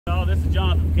This is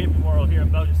John from Camping World here in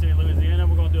Bossier City, Louisiana.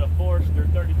 We're going to do a Forester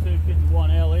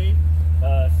 3251 LE,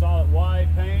 solid white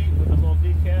paint with a little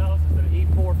decals. It's an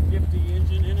E450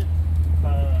 engine in it,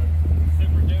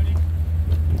 Super Duty.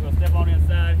 We'll step on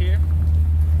inside here.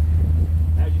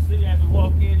 As you see, as we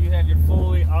walk in, you have your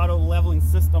fully auto leveling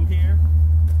system here.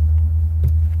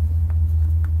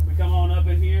 We come on up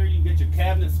in here, you get your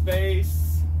cabinet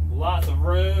space, lots of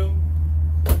room.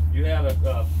 You have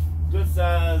a good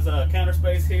size counter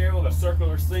space here with a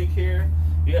circular sink here.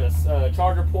 You got a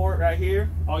charger port right here.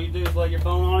 All you do is lay your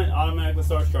phone on it, automatically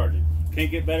starts charging.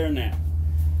 Can't get better than that.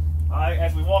 All right,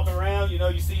 as we walk around,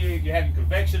 you see you have your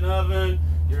convection oven,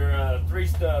 your three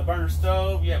burner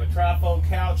stove. You have a trifold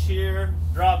couch here,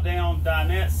 drop down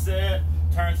dinette set,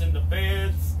 turns into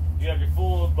beds. You have your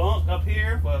full bunk up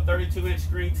here with a 32-inch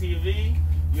screen TV.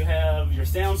 You have your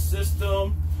sound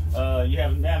system. You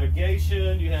have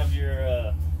navigation. You have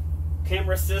your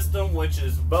camera system, which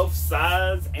is both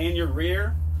sides and your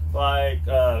rear,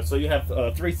 so you have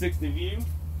a 360 view.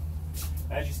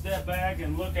 As you step back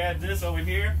and look at this over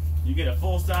here, you get a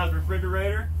full-size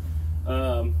refrigerator,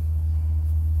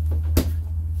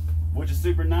 which is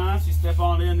super nice. You step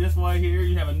on in this way here,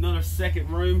 you have another second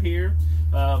room here.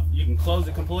 You can close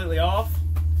it completely off.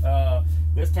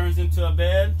 This turns into a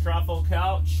bed, trifold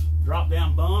couch,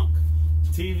 drop-down bunk,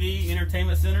 TV,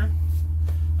 entertainment center.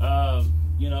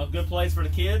 Good place for the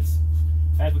kids.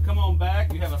 As we come on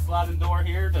back, you have a sliding door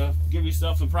here to give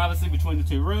yourself some privacy between the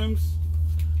two rooms.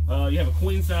 You have a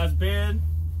queen size bed.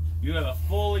 You have a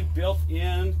fully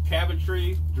built-in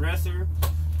cabinetry, dresser,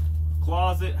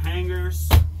 closet, hangers,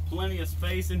 plenty of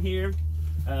space in here.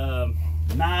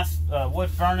 Nice wood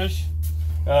furnish.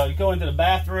 You go into the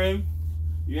bathroom.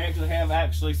 You actually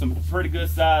have some pretty good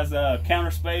size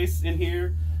counter space in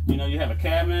here. You have a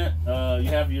cabinet. You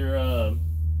have your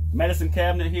medicine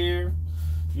cabinet here.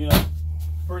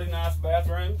 Pretty nice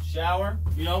bathroom, shower.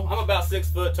 I'm about 6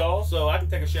 foot tall, so I can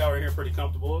take a shower here pretty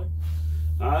comfortably.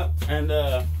 All right, and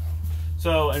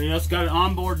it's got an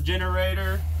onboard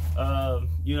generator. A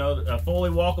fully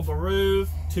walkable roof,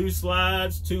 2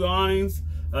 slides, 2 awnings.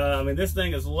 This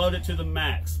thing is loaded to the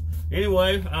max.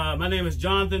 Anyway, my name is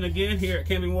Jonathan again here at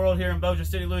Camping World here in Bossier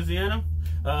City, Louisiana.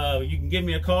 You can give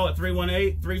me a call at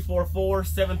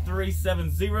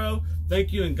 318-344-7370.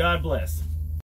 Thank you and God bless.